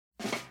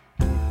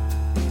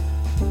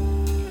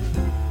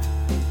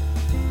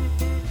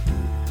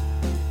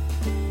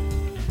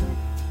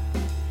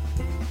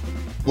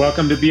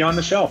Welcome to Beyond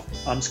the Shelf.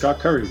 I'm Scott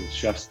Curry with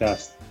Chef's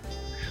Best.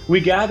 We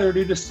gather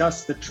to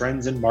discuss the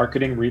trends in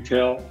marketing,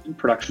 retail, and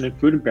production in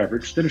food and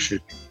beverage that are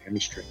shaping the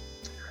industry.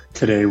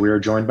 Today, we are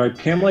joined by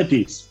Pamela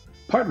Deese,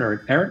 partner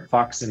at Arent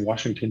Fox in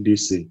Washington,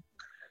 D.C.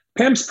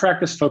 Pam's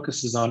practice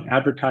focuses on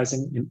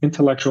advertising and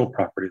intellectual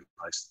property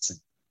licensing.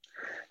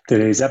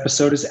 Today's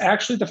episode is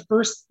actually the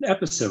first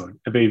episode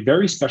of a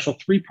very special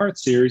three-part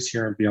series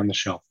here on Beyond the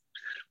Shelf,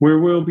 where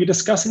we'll be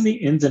discussing the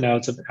ins and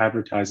outs of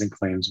advertising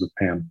claims with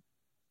Pam.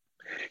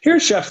 Here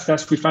at Chef's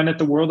Best, we find that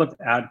the world of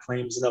ad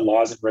claims and the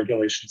laws and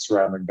regulations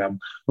surrounding them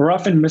are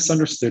often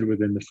misunderstood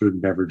within the food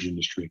and beverage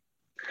industry.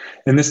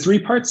 In this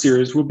three-part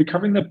series, we'll be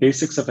covering the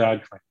basics of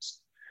ad claims,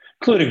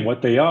 including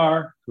what they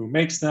are, who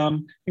makes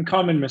them, and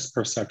common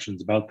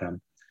misperceptions about them,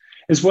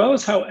 as well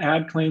as how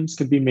ad claims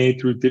can be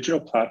made through digital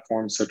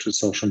platforms such as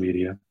social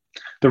media,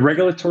 the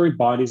regulatory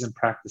bodies and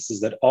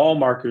practices that all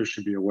marketers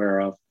should be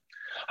aware of,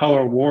 how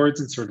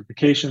awards and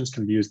certifications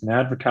can be used in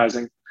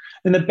advertising,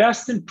 and the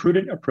best and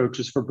prudent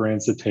approaches for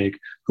brands to take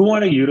who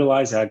want to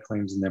utilize ad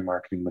claims in their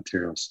marketing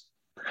materials.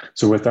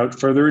 So without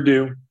further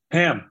ado,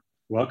 Pam,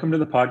 welcome to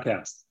the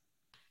podcast.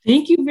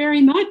 Thank you very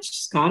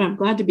much, Scott. I'm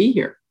glad to be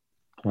here.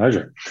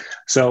 Pleasure.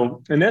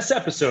 So in this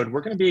episode,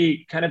 we're going to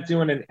be kind of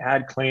doing an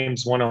ad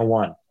claims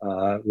 101,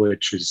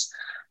 which is,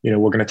 we're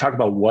going to talk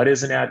about what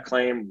is an ad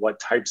claim, what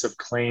types of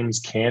claims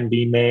can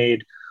be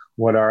made,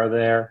 what are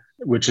there,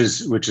 which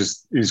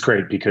is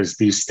great because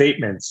these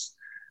statements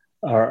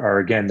are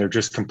again, they're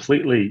just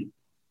completely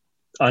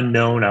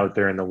unknown out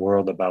there in the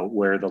world about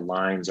where the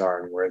lines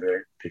are and where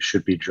they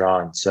should be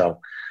drawn.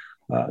 So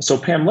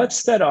Pam, let's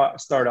start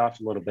off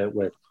a little bit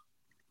with,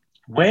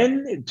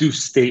 when do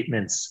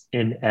statements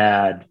in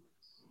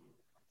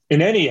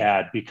any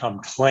ad become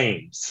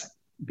claims?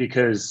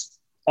 Because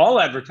all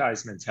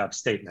advertisements have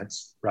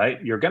statements, right?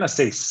 You're going to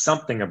say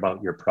something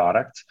about your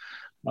product,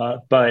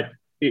 but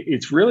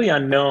it's really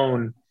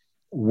unknown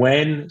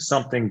when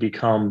something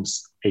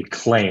becomes a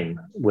claim,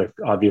 with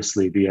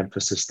obviously the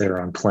emphasis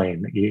there on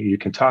claim. You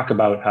can talk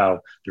about how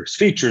there's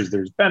features,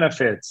 there's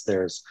benefits,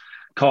 there's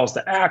calls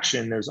to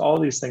action, there's all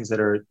these things that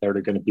are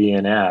going to be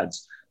in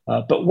ads.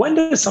 But when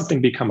does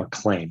something become a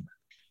claim?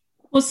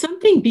 Well,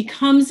 something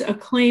becomes a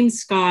claim,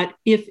 Scott,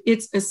 if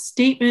it's a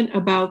statement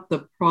about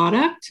the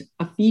product,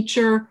 a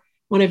feature,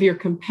 one of your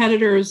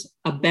competitors,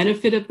 a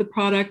benefit of the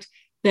product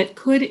that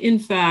could, in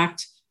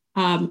fact,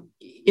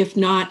 if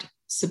not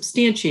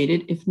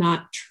substantiated, if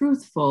not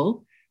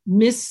truthful,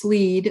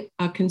 mislead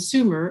a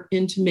consumer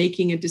into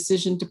making a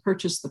decision to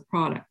purchase the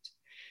product.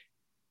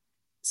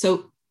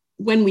 So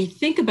when we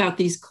think about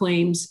these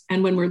claims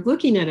and when we're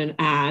looking at an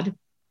ad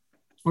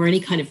or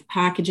any kind of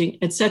packaging,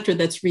 et cetera,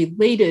 that's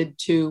related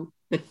to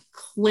the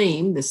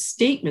claim, the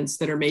statements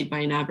that are made by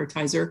an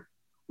advertiser,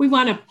 we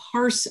want to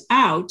parse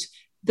out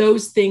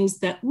those things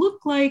that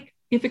look like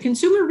if a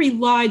consumer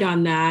relied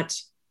on that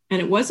and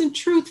it wasn't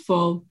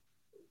truthful,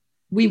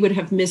 we would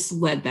have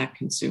misled that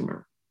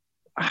consumer.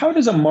 How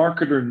does a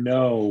marketer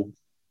know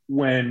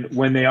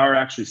when they are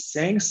actually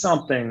saying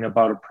something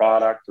about a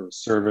product or a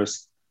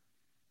service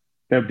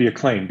that would be a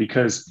claim?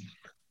 Because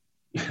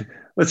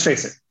let's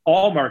face it,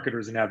 all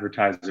marketers and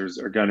advertisers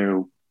are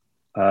going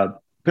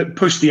to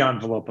push the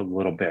envelope a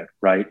little bit,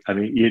 right? I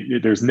mean,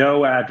 there's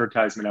no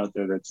advertisement out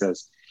there that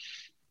says,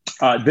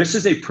 this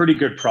is a pretty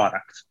good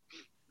product,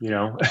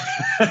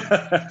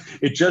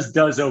 it just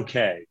does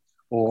okay.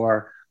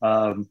 Or,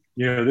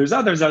 there's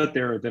others out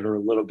there that are a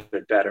little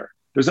bit better.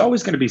 There's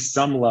always going to be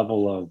some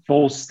level of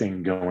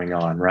boasting going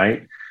on,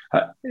 right?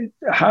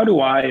 How do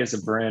I, as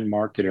a brand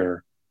marketer,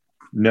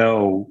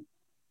 know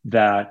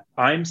that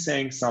I'm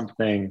saying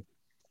something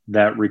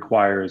that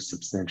requires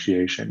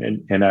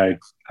substantiation? And I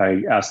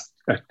asked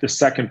the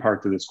second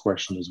part to this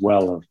question as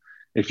well, of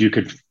if you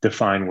could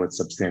define what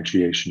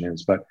substantiation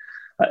is. But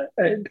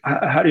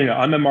how do you know?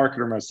 I'm a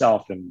marketer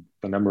myself, and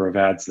the number of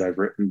ads that I've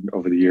written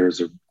over the years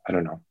are, I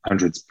don't know,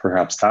 hundreds,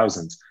 perhaps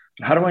thousands.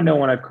 But how do I know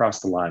when I've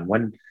crossed the line?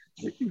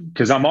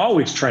 Because I'm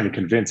always trying to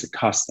convince a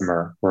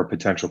customer or a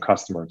potential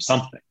customer of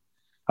something.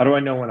 How do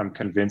I know when I'm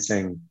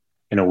convincing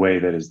in a way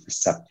that is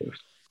deceptive?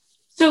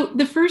 So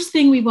the first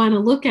thing we want to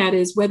look at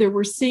is whether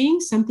we're saying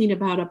something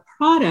about a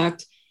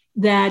product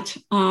that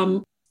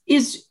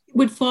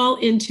would fall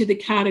into the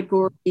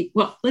category.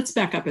 Well, let's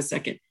back up a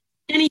second.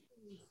 Anything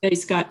that,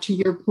 Scott, to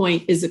your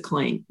point, is a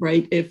claim,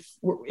 right? If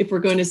we're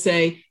going to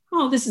say,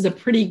 oh, this is a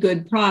pretty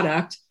good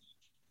product,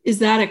 is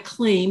that a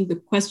claim? The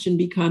question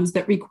becomes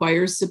that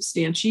requires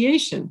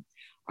substantiation.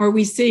 Are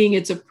we saying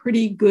it's a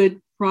pretty good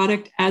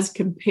product as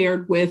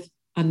compared with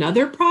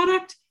another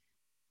product?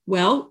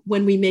 Well,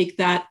 when we make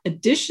that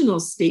additional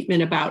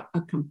statement about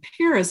a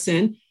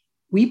comparison,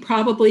 we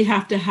probably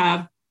have to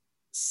have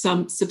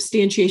some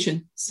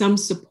substantiation, some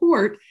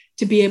support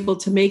to be able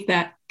to make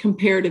that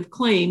comparative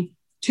claim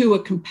to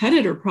a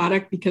competitor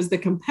product, because the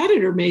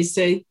competitor may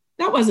say,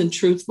 that wasn't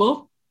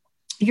truthful.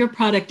 Your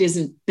product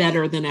isn't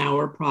better than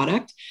our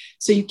product.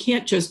 So you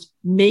can't just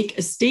make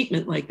a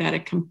statement like that, a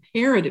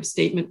comparative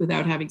statement,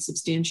 without having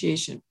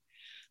substantiation.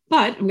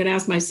 But I'm going to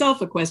ask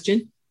myself a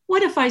question.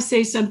 What if I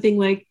say something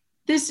like,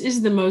 this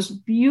is the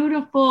most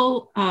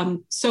beautiful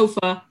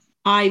sofa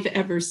I've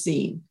ever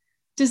seen.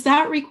 Does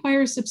that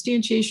require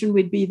substantiation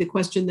would be the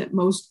question that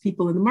most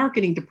people in the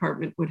marketing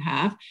department would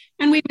have.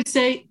 And we would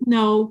say,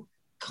 no,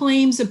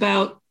 claims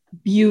about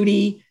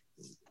beauty,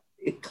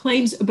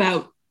 claims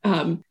about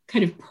kind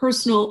of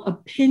personal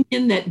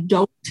opinion that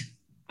don't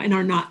and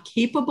are not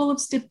capable of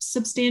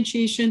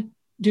substantiation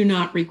do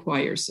not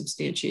require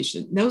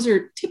substantiation. Those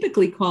are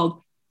typically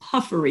called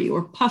puffery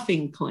or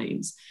puffing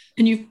claims.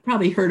 And you've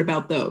probably heard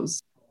about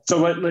those.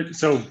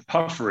 So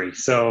puffery.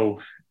 So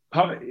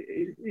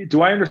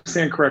do I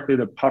understand correctly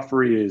that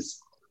puffery is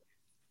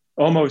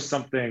almost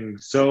something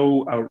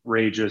so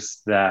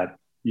outrageous that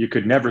you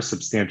could never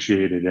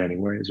substantiate it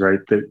anyways, right?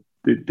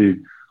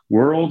 The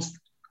world's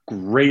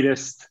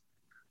greatest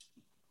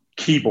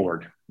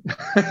keyboard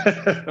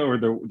or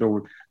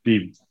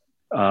the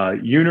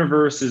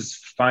universe's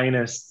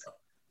finest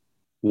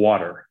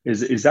water.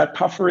 Is that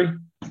puffery?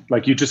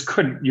 Like you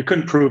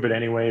couldn't prove it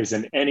anyways,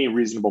 and any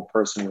reasonable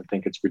person would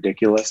think it's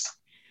ridiculous.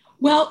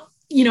 Well,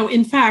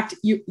 in fact,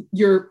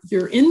 you're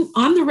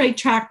on the right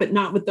track, but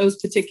not with those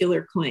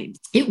particular claims.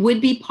 It would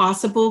be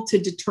possible to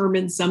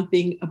determine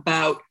something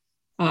about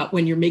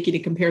when you're making a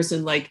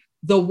comparison, like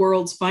the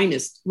world's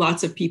finest.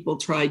 Lots of people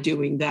try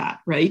doing that,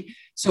 right?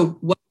 So,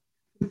 what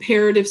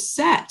comparative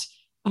set?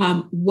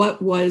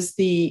 What was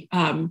the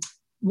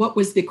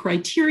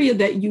criteria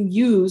that you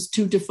used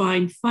to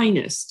define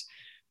finest?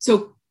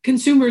 So,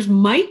 consumers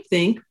might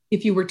think,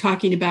 if you were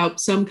talking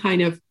about some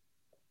kind of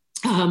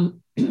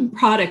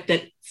product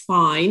that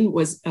fine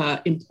was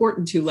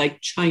important to, like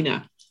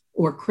China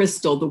or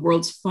crystal, the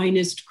world's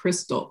finest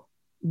crystal.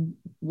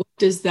 What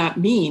does that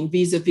mean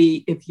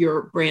vis-a-vis if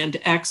you're brand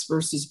X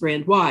versus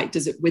brand Y?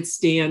 Does it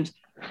withstand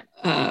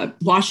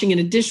washing in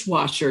a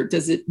dishwasher?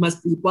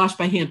 Must be washed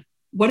by hand?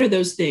 What are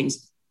those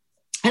things?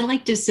 I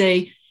like to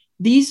say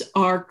these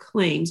are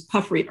claims,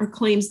 puffery, are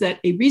claims that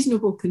a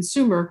reasonable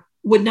consumer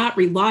would not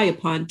rely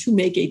upon to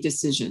make a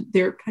decision.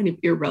 They're kind of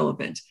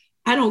irrelevant.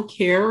 I don't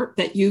care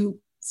that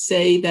you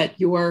say that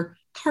your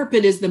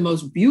carpet is the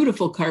most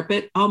beautiful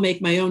carpet. I'll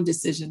make my own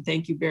decision.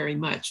 Thank you very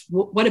much.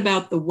 What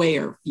about the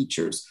wear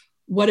features?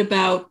 What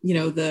about,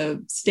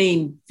 the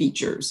stain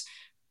features?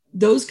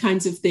 Those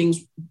kinds of things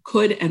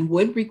could and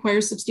would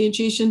require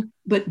substantiation,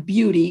 but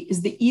beauty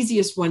is the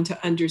easiest one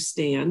to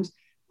understand,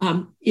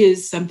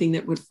 is something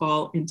that would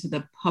fall into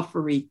the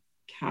puffery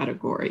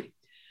category.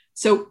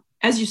 So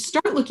as you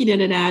start looking at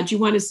an ad, you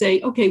want to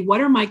say, okay, what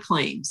are my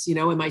claims?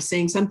 Am I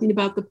saying something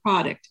about the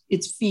product,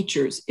 its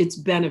features, its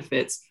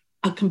benefits,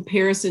 a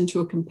comparison to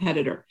a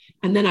competitor?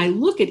 And then I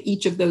look at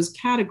each of those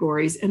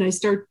categories and I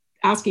start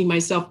asking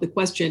myself the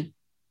question,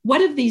 what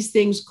of these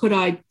things could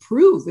I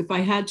prove if I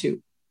had to?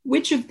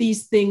 Which of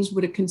these things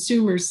would a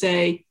consumer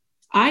say,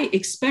 I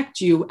expect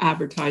you,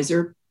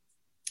 advertiser,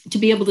 to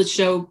be able to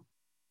show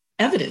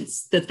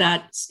evidence that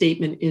that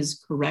statement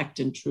is correct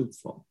and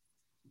truthful?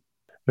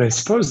 I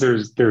suppose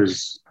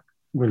there's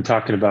when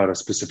talking about a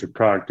specific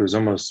product, there's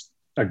almost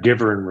a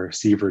giver and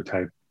receiver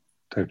type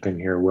thing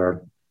here,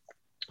 where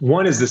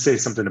one is to say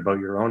something about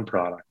your own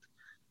product.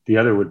 The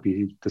other would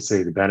be to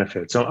say the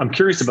benefit. So I'm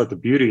curious about the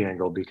beauty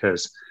angle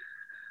because,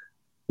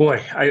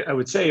 boy, I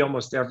would say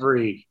almost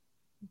every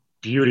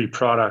beauty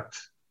product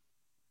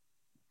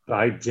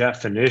by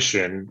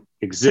definition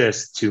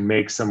exists to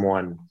make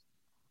someone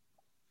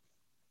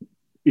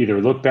either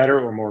look better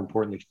or, more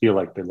importantly, feel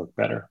like they look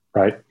better,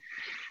 right?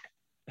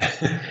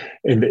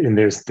 and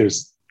there's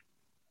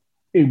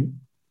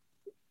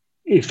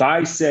if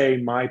I say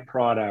my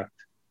product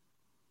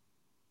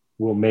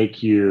will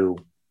make you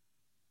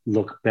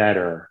look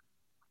better,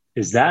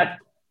 is that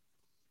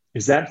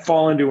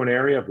fall into an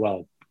area of,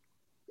 well,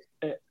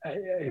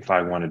 if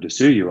I wanted to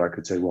sue you, I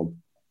could say, well,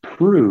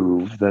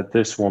 prove that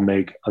this will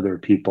make other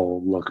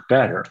people look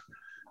better,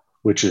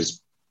 which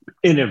is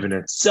in and of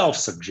itself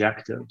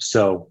subjective.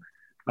 So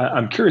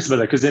I'm curious about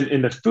that, because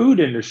in the food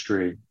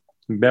industry,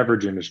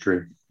 beverage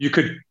industry, you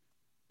could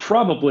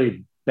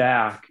probably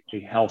back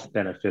a health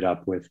benefit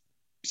up with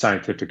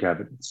scientific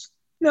evidence.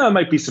 Now, there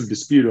might be some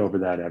dispute over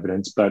that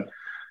evidence, but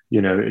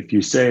if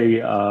you say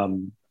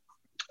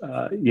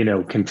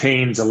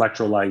contains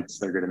electrolytes,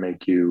 they're going to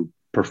make you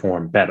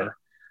perform better.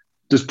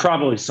 There's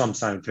probably some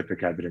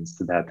scientific evidence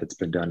to that that's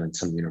been done in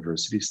some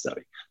university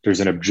study.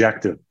 There's an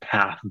objective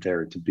path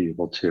there to be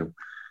able to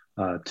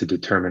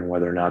determine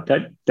whether or not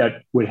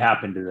that would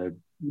happen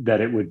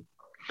that it would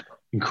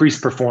increase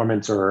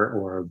performance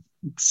or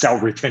cell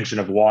retention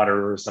of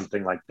water or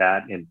something like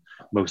that in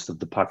most of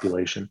the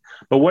population.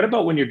 But what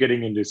about when you're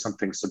getting into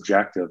something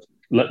subjective?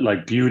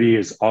 Like beauty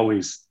is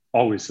always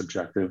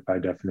subjective by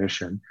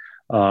definition.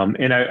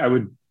 And I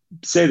would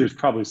say there's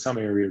probably some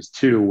areas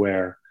too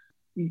where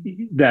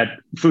that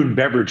food and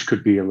beverage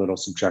could be a little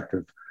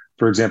subjective.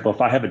 For example, if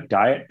I have a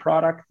diet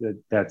product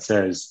that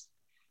says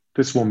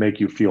this will make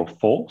you feel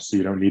full, so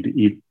you don't need to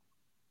eat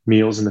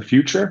meals in the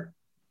future,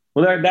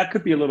 well, that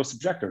could be a little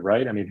subjective,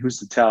 right? I mean, who's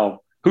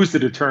to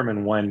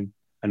determine when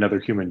another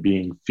human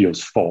being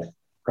feels full,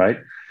 right?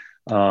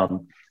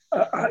 How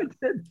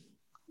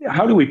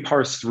do we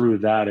parse through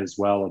that as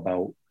well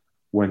about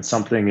when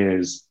something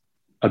is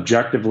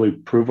objectively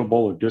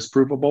provable or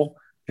disprovable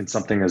and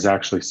something is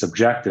actually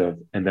subjective?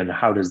 And then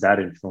how does that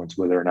influence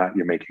whether or not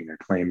you're making a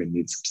claim and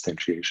needs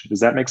substantiation?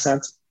 Does that make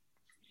sense?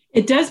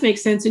 It does make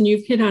sense. And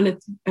you've hit on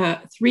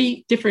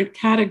three different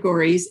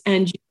categories,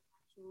 and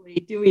you're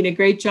actually doing a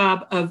great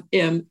job of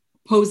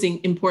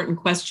posing important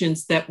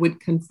questions that would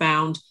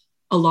confound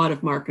a lot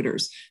of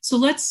marketers. So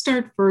let's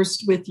start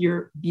first with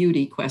your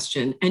beauty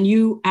question. And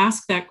you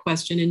asked that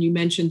question, and you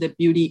mentioned that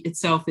beauty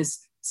itself is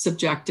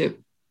subjective.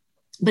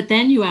 But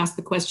then you asked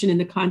the question in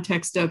the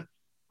context of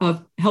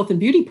health and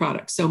beauty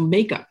products, so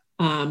makeup.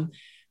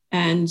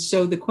 And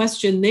so the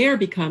question there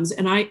becomes,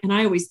 and I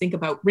always think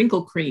about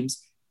wrinkle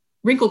creams.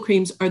 Wrinkle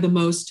creams are the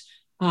most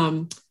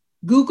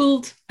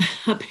Googled,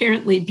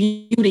 apparently,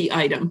 beauty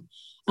item.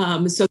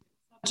 So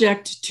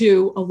subject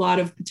to a lot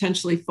of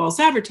potentially false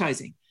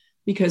advertising,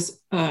 because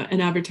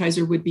an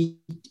advertiser would be,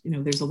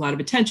 there's a lot of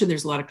attention,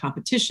 there's a lot of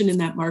competition in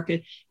that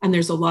market, and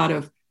there's a lot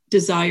of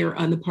desire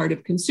on the part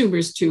of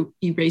consumers to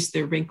erase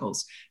their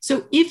wrinkles.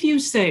 So if you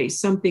say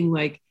something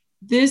like,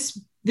 this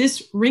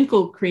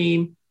wrinkle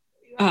cream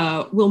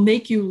will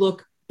make you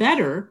look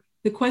better,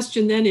 the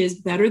question then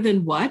is, better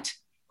than what?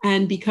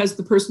 And because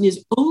the person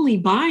is only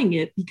buying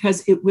it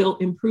because it will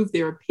improve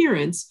their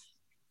appearance,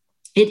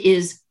 it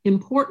is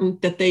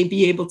important that they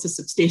be able to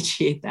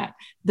substantiate that.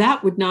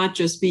 That would not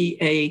just be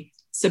a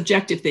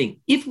subjective thing.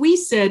 If we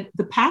said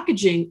the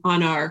packaging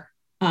on our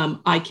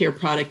eye care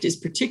product is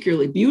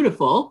particularly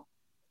beautiful,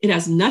 it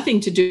has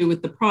nothing to do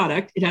with the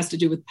product, it has to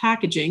do with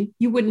packaging,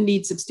 you wouldn't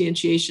need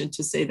substantiation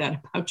to say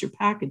that about your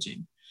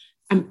packaging.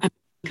 I'm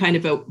kind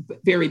of a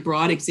very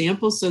broad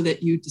example so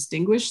that you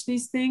distinguish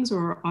these things, or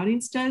our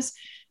audience does.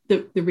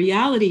 The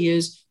reality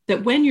is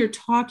that when you're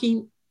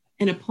talking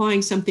and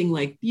applying something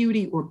like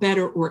beauty or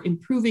better or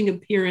improving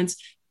appearance,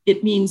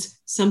 it means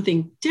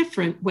something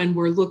different when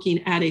we're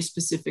looking at a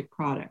specific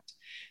product.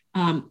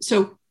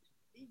 So,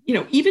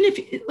 even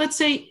if, let's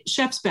say,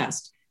 Chef's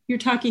Best, you're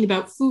talking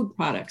about food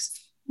products.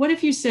 What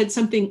if you said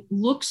something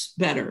looks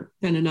better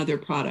than another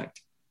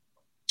product?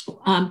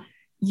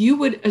 You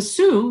would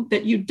assume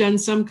that you've done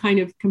some kind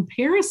of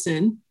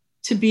comparison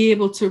to be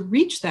able to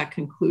reach that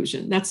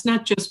conclusion. That's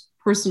not just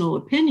personal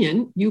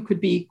opinion. You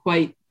could be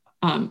quite,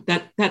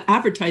 that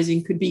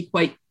advertising could be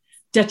quite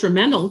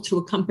detrimental to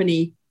a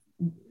company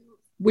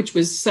which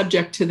was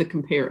subject to the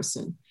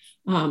comparison.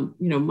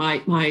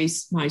 My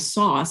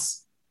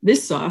sauce,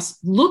 this sauce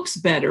looks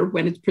better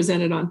when it's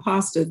presented on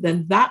pasta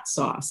than that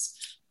sauce.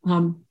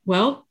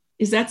 Well,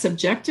 is that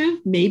subjective?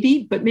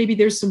 Maybe, but maybe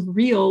there's some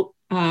real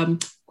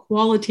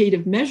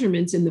qualitative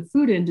measurements in the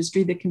food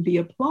industry that can be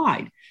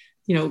applied.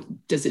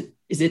 Is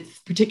it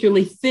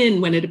particularly thin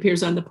when it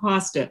appears on the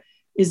pasta?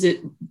 Is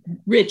it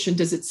rich, and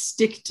does it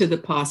stick to the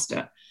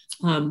pasta?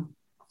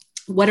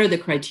 What are the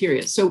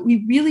criteria? So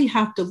we really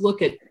have to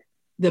look at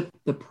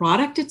the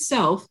product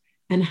itself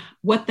and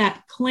what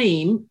that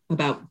claim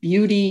about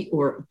beauty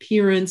or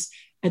appearance,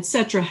 et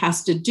cetera,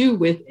 has to do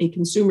with a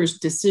consumer's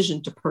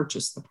decision to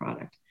purchase the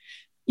product.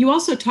 You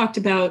also talked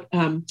about,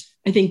 I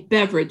think,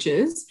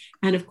 beverages.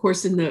 And of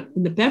course, in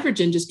the beverage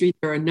industry,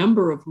 there are a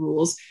number of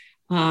rules.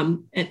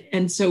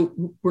 And so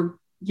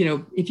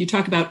if you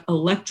talk about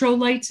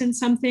electrolytes in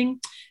something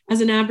as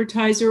an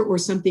advertiser, or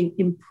something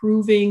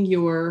improving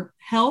your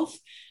health,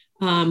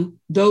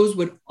 those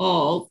would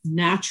all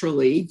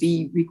naturally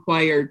be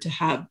required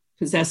to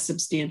possess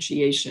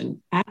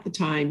substantiation at the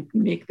time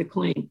you make the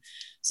claim.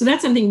 So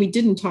that's something we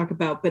didn't talk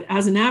about. But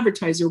as an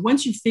advertiser,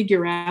 once you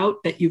figure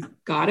out that you've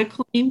got a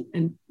claim,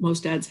 and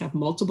most ads have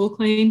multiple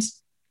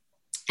claims,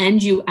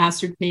 and you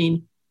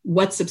ascertain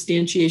what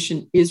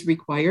substantiation is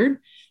required,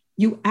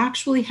 you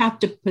actually have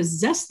to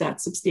possess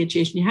that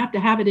substantiation. You have to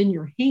have it in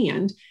your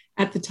hand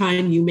at the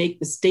time you make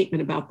the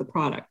statement about the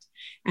product.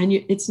 And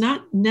it's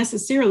not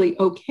necessarily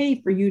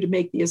okay for you to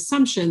make the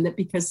assumption that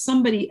because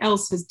somebody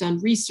else has done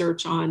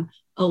research on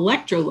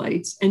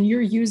electrolytes and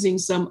you're using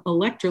some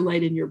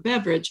electrolyte in your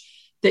beverage,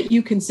 that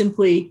you can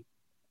simply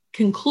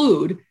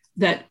conclude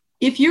that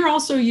if you're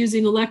also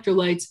using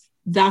electrolytes,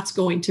 that's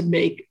going to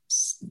make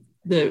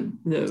the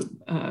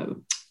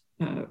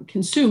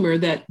consumer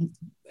that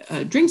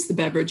drinks the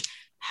beverage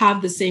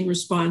have the same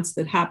response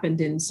that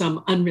happened in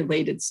some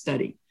unrelated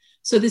study.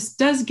 So this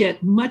does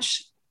get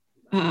much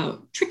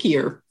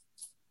trickier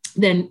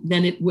than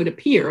it would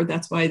appear.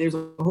 That's why there's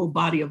a whole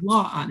body of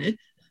law on it,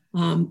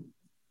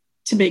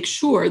 to make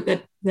sure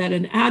that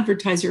an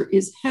advertiser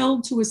is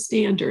held to a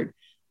standard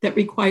that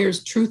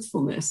requires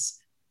truthfulness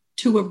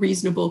to a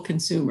reasonable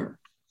consumer.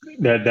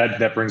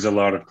 That brings a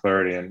lot of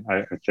clarity, and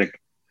I think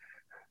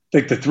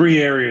the three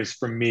areas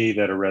for me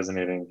that are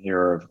resonating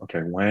here of,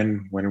 okay,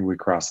 when are we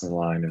crossing the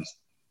line, is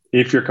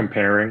if you're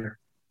comparing,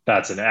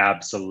 that's an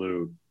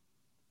absolute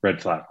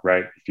red flag,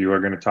 right? If you are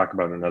going to talk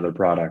about another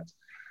product,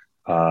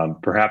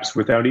 perhaps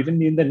without even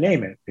needing to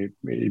name it,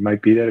 it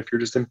might be that if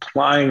you're just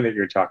implying that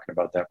you're talking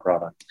about that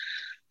product,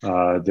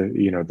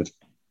 the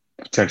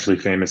potentially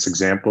famous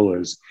example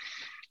is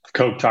if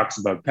Coke talks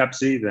about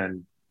Pepsi,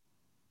 then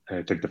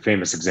I think the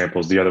famous example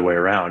is the other way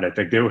around. I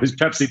think there was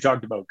Pepsi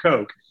talked about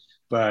Coke.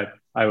 But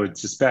I would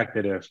suspect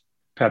that if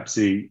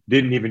Pepsi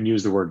didn't even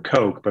use the word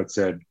Coke, but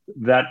said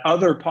that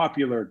other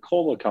popular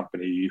cola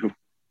company you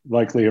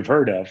likely have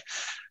heard of,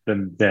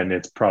 then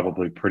it's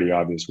probably pretty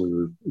obvious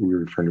we're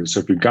referring to.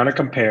 So if you're going to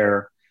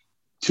compare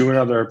to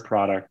another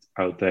product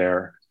out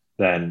there,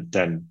 then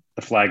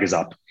the flag is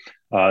up.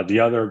 The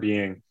other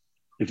being,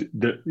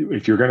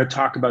 if you're going to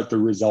talk about the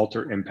result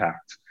or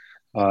impact,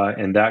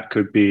 and that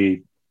could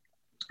be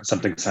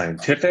something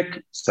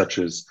scientific, such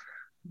as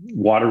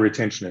water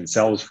retention in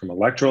cells from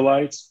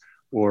electrolytes,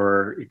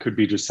 or it could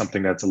be just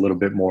something that's a little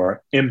bit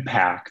more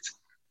impact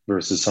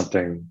versus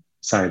something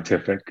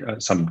scientific,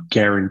 some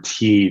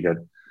guarantee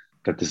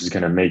that this is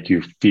going to make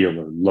you feel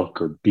or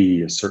look or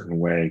be a certain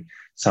way.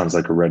 Sounds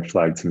like a red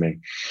flag to me.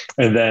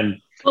 And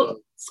then, well,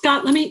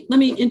 Scott, let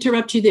me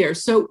interrupt you there.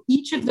 So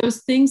each of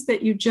those things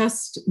that you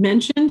just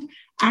mentioned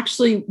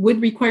actually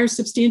would require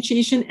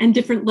substantiation and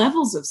different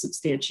levels of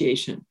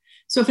substantiation.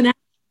 So if an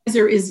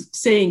advertiser is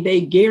saying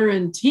they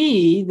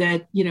guarantee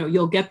that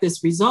you'll get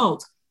this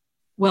result,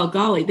 well,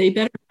 golly, they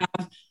better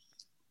have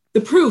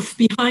the proof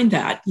behind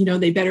that.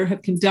 They better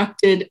have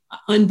conducted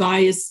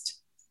unbiased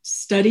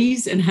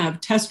studies and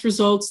have test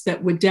results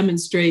that would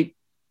demonstrate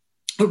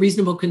a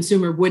reasonable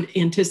consumer would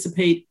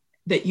anticipate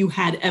that you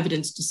had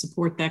evidence to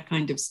support that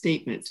kind of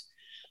statement.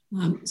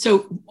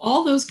 So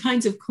all those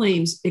kinds of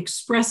claims,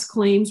 express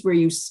claims where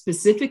you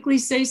specifically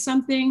say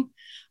something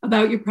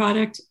about your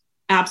product,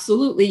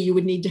 absolutely, you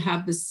would need to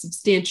have the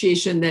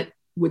substantiation that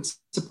would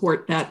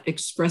support that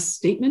express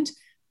statement,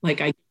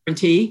 like I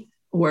guarantee,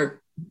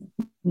 or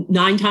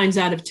 9 times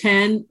out of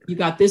 10, you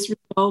got this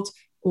result,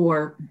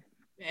 or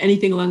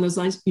anything along those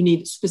lines. You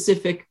need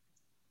specific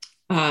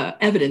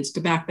evidence to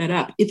back that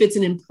up. If it's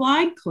an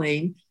implied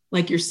claim,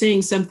 like you're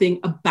saying something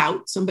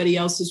about somebody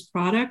else's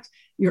product,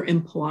 you're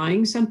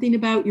implying something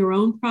about your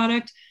own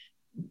product,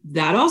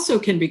 that also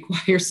can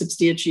require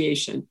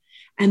substantiation.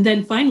 And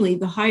then finally,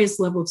 the highest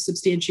level of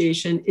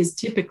substantiation is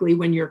typically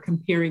when you're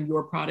comparing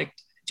your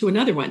product to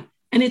another one.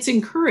 And it's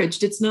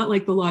encouraged. It's not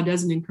like the law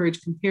doesn't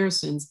encourage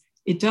comparisons.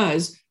 It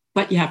does,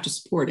 but you have to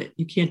support it.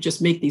 You can't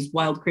just make these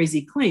wild,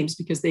 crazy claims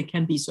because they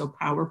can be so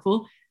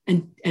powerful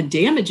and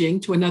damaging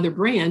to another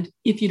brand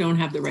if you don't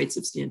have the right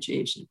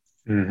substantiation.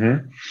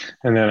 Mm-hmm.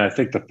 And then I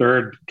think the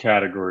third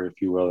category,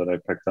 if you will, that I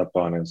picked up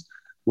on is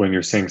when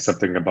you're saying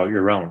something about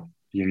your own.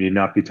 You need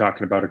not be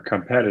talking about a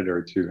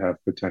competitor to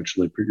have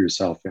potentially put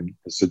yourself in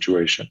a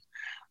situation.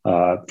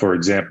 For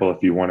example,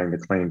 if you wanting to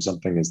claim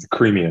something is the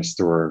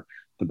creamiest or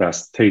the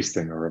best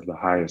tasting or of the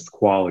highest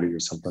quality or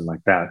something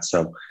like that.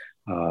 So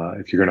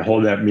if you're going to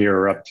hold that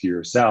mirror up to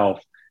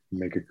yourself and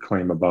make a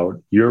claim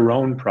about your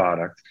own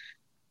product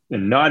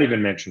and not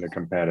even mention a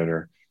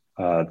competitor,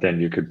 then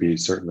you could be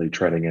certainly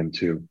treading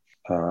into,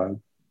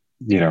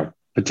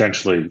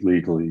 potentially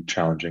legally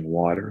challenging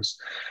waters.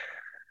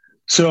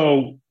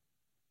 So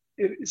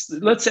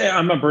let's say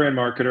I'm a brand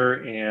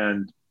marketer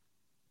and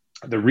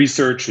the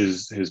research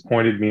has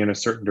pointed me in a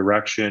certain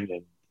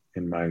direction,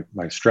 and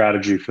my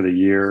strategy for the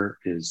year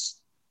is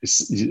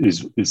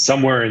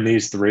somewhere in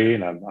these three,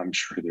 and I'm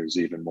sure there's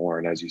even more.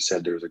 And as you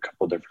said, there's a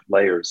couple different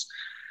layers,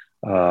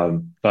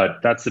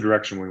 but that's the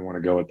direction we want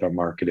to go with our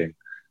marketing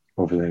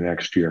over the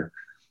next year.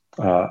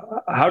 Where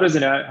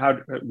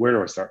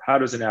do I start? How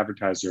does an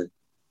advertiser,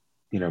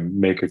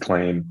 make a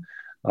claim?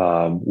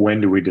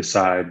 When do we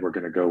decide we're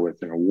going to go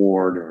with an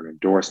award or an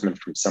endorsement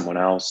from someone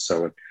else?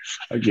 So,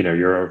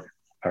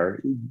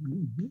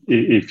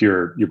 if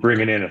you're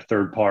bringing in a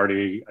third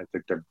party, I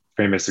think the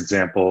famous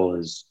example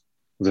was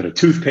it a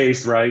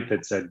toothpaste, right?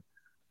 That said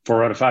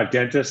 4 out of 5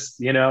 dentists.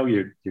 You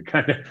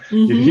kind of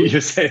you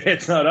say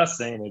it's not us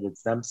saying it;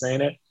 it's them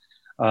saying it.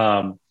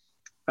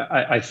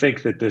 I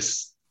think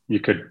that you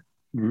could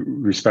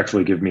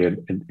respectfully give me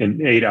an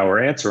 8-hour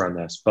answer on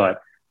this, but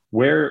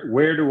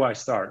where do I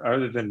start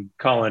other than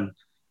calling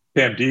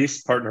Pam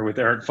Deese, partner with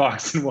Aaron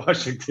Fox in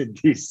Washington,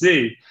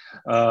 D.C.?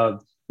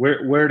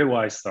 Where do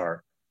I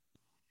start?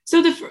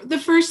 So the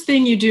first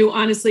thing you do,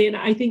 honestly, and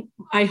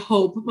I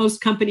hope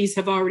most companies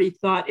have already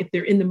thought, if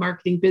they're in the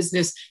marketing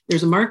business,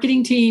 there's a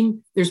marketing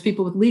team, there's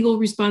people with legal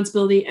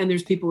responsibility, and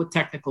there's people with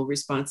technical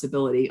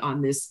responsibility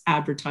on this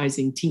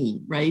advertising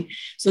team, right?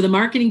 So the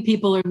marketing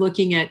people are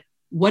looking at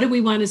what do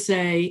we want to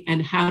say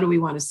and how do we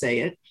want to say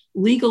it?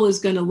 Legal is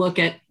going to look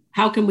at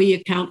how can we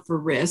account for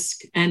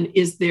risk, and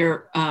is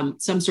there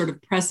some sort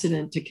of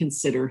precedent to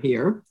consider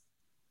here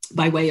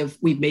by way of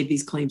we've made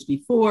these claims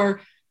before,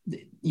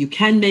 you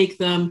can make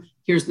them,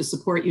 here's the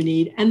support you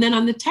need. And then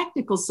on the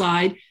technical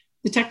side,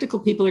 the technical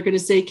people are going to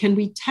say, can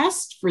we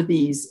test for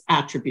these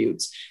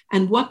attributes?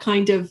 And what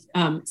kind of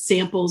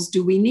samples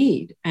do we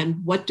need?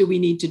 And what do we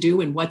need to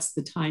do? And what's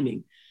the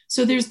timing?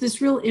 So there's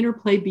this real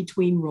interplay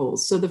between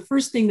roles. So the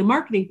first thing the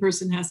marketing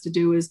person has to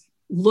do is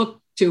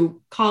look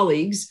to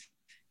colleagues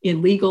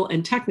in legal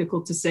and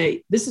technical to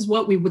say, this is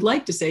what we would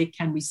like to say.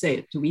 Can we say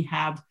it? Do we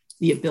have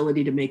the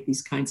ability to make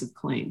these kinds of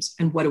claims?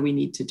 And what do we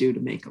need to do to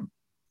make them?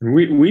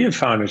 We have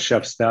found at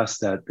Chef's Best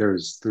that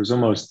there's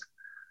almost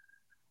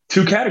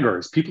two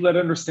categories: people that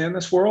understand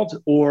this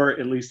world, or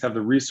at least have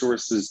the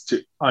resources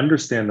to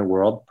understand the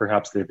world.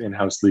 Perhaps they have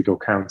in-house legal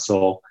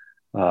counsel.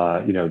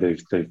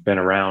 They've been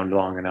around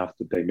long enough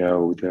that they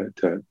know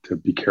to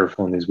be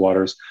careful in these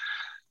waters.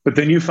 But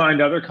then you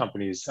find other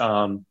companies,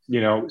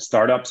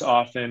 startups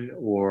often,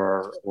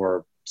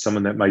 or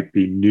someone that might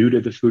be new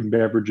to the food and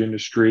beverage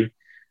industry,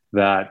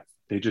 that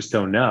they just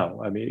don't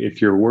know. I mean,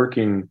 if you're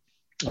working,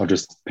 I'll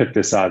just pick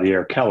this out of the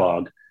air,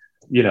 Kellogg,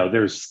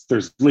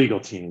 there's legal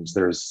teams,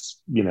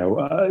 there's,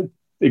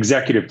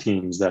 executive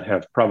teams that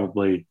have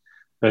probably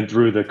been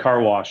through the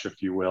car wash,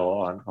 if you will,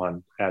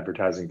 on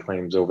advertising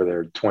claims over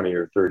their 20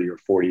 or 30 or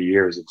 40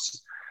 years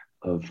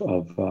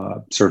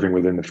of serving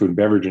within the food and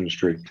beverage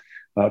industry.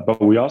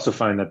 But we also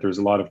find that there's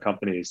a lot of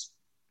companies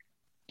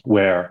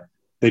where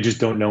they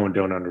just don't know and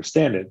don't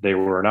understand it. They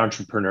were an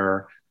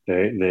entrepreneur.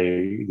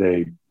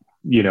 They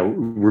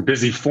were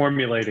busy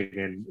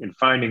formulating and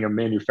finding a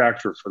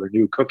manufacturer for the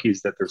new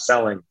cookies that they're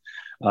selling.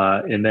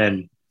 And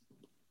then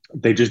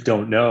they just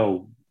don't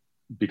know,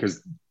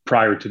 because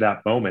prior to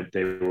that moment,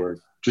 they were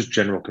just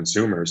general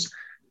consumers.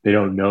 They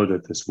don't know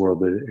that this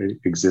world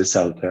exists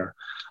out there.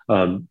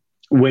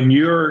 When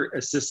you're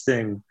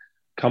assisting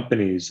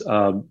companies,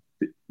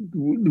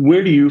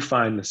 where do you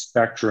find the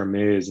spectrum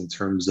is in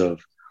terms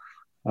of,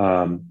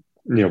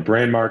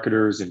 brand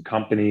marketers and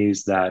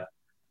companies that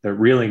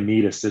really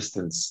need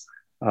assistance,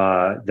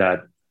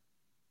 that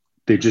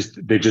they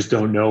just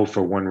don't know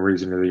for one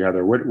reason or the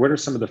other? What are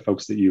some of the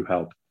folks that you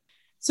help?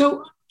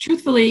 So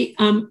truthfully,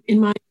 in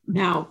my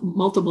now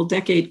multiple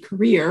decade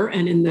career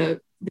and in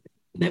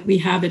that we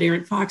have at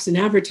Arent Fox in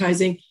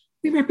advertising,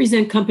 we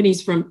represent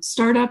companies from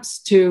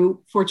startups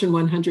to Fortune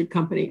 100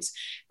 companies.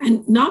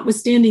 And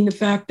notwithstanding the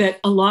fact that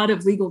a lot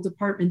of legal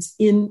departments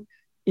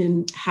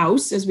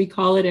in-house, as we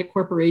call it at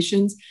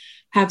corporations,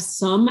 have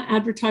some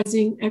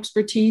advertising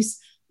expertise,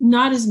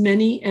 not as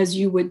many as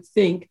you would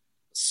think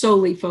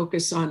solely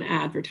focus on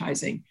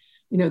advertising.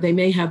 They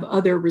may have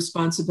other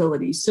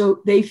responsibilities.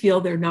 So they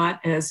feel they're not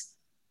as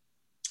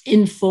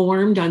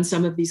informed on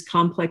some of these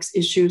complex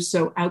issues.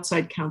 So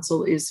outside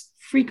counsel is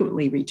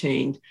frequently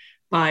retained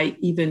by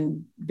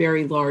even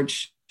very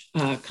large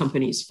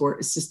companies for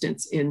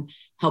assistance in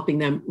helping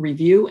them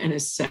review and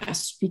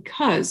assess,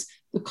 because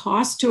the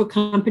cost to a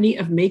company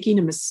of making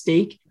a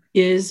mistake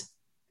is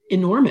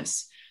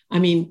enormous. I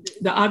mean,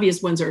 the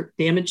obvious ones are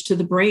damage to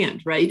the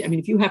brand, right? I mean,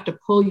 if you have to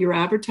pull your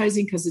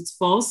advertising because it's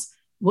false,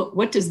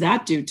 what does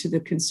that do to the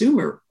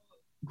consumer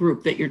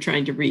group that you're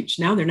trying to reach?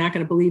 Now they're not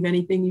going to believe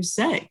anything you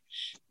say.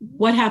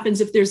 What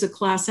happens if there's a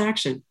class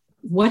action?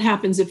 What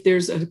happens if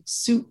there's a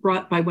suit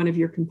brought by one of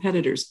your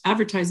competitors?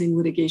 Advertising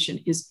litigation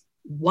is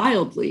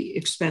wildly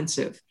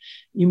expensive.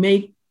 You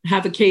may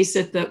have a case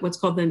at what's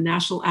called the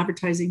National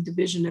Advertising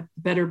Division of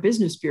the Better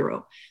Business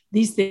Bureau.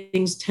 These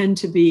things tend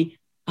to be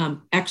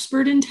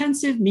expert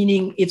intensive,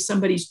 meaning if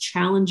somebody's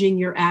challenging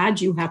your ad,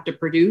 you have to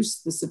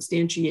produce the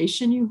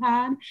substantiation you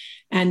had.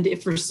 And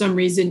if for some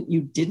reason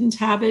you didn't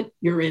have it,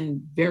 you're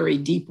in very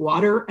deep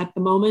water at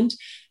the moment.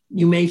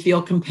 You may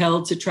feel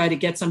compelled to try to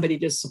get somebody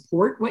to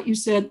support what you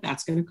said.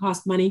 That's going to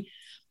cost money.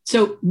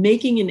 So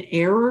making an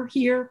error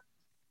here,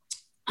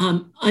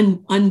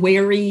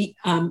 unwary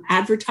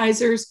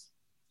advertisers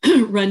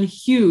run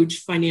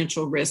huge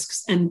financial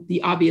risks and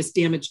the obvious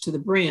damage to the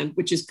brand,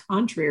 which is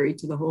contrary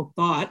to the whole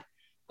thought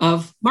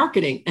of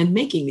marketing and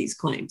making these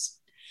claims.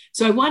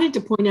 So I wanted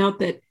to point out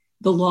that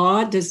the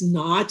law does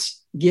not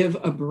give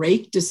a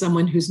break to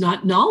someone who's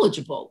not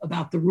knowledgeable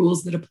about the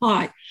rules that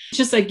apply. It's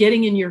just like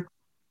getting in your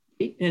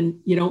and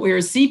you don't wear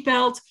a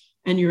seatbelt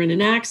and you're in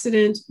an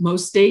accident.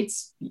 Most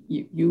states,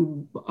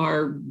 you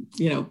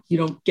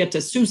don't get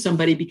to sue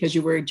somebody because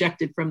you were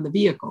ejected from the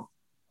vehicle.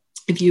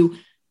 If you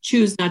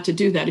choose not to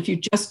do that, if you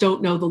just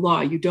don't know the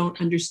law, you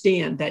don't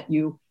understand that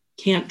you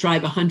can't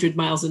drive 100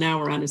 miles an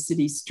hour on a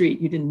city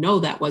street, you didn't know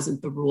that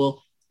wasn't the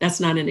rule, that's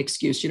not an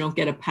excuse. You don't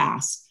get a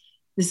pass.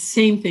 The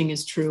same thing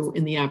is true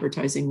in the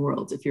advertising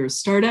world. If you're a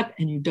startup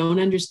and you don't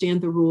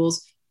understand the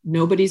rules,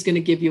 nobody's going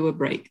to give you a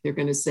break. They're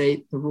going to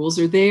say the rules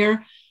are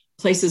there.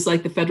 Places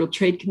like the Federal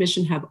Trade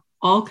Commission have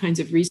all kinds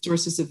of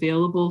resources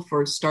available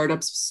for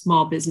startups,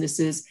 small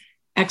businesses,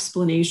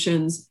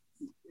 explanations.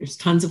 There's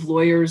tons of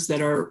lawyers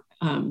that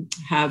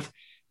have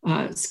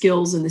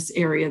skills in this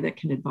area that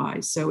can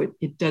advise. So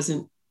it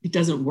doesn't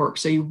work.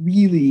 So you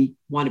really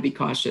want to be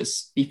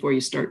cautious before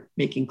you start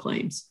making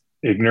claims.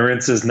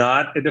 Ignorance is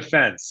not a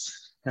defense.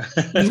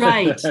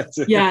 Right.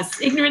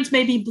 Yes. Ignorance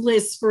may be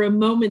bliss for a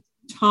moment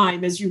in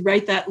time as you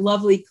write that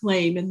lovely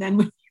claim. And then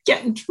when you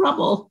get in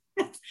trouble,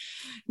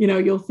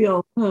 you'll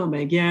feel, oh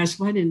my gosh,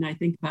 why didn't I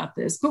think about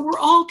this? But we're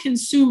all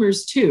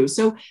consumers too.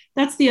 So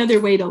that's the other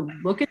way to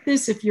look at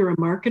this. If you're a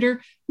marketer,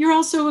 you're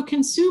also a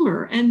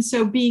consumer. And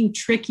so being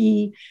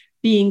tricky,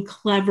 being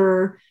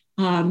clever,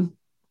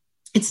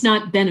 it's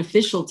not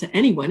beneficial to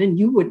anyone. And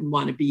you wouldn't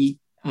want to be,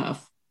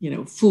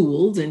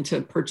 fooled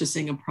into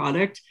purchasing a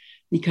product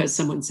because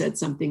someone said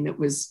something that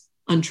was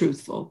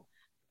untruthful.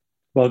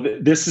 Well,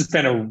 this has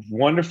been a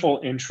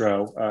wonderful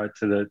intro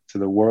to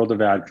the world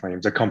of ad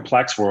claims, a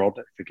complex world.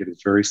 I think it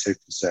is very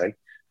safe to say.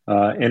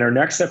 In our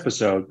next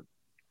episode,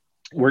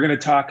 we're going to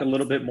talk a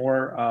little bit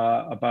more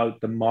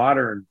about the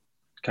modern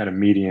kind of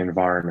media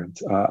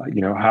environment.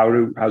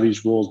 How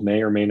these rules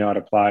may or may not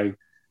apply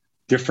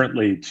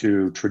differently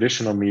to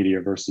traditional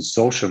media versus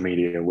social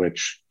media,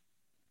 which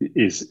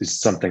is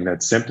something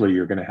that simply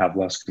you're going to have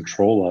less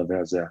control of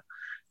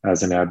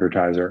as an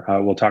advertiser.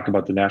 We'll talk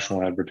about the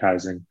National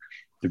Advertising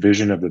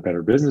Division of the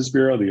Better Business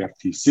Bureau, the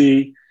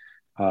FTC,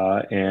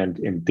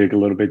 and dig a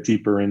little bit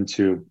deeper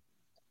into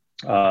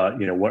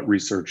what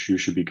research you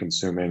should be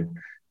consuming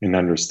and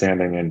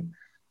understanding.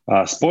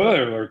 And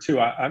spoiler alert too,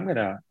 I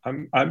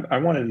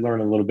want to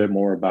learn a little bit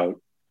more about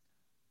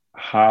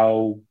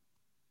how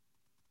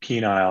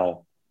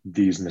penile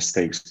these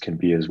mistakes can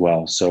be as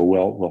well. So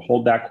we'll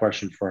hold that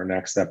question for our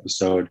next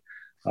episode.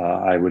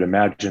 I would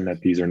imagine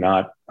that these are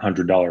not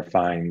 $100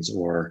 fines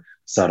or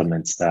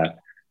settlements that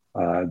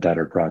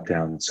are brought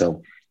down.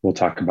 So we'll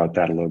talk about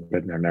that a little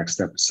bit in our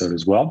next episode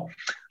as well.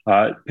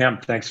 Pam,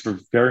 thanks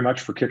very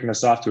much for kicking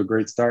us off to a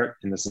great start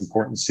in this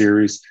important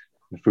series,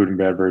 the food and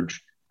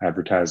beverage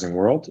advertising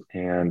world.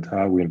 And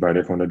we invite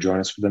everyone to join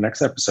us for the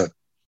next episode.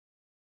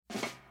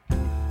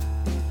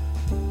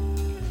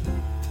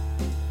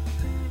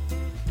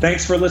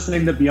 Thanks for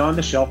listening to Beyond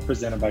the Shelf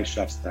presented by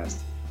Chef's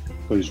Best.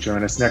 Please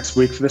join us next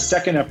week for the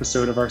second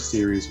episode of our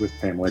series with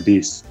Pamela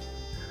Deese.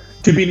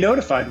 To be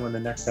notified when the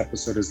next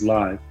episode is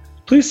live,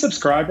 please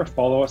subscribe or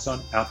follow us on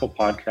Apple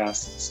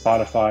Podcasts,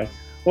 Spotify,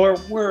 or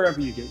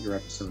wherever you get your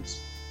episodes.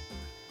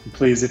 And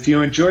please, if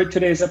you enjoyed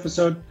today's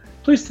episode,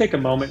 please take a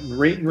moment and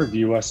rate and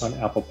review us on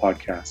Apple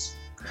Podcasts.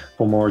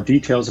 For more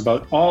details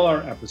about all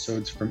our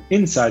episodes from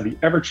inside the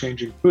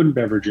ever-changing food and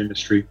beverage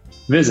industry,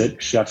 visit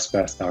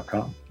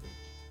chefsbest.com.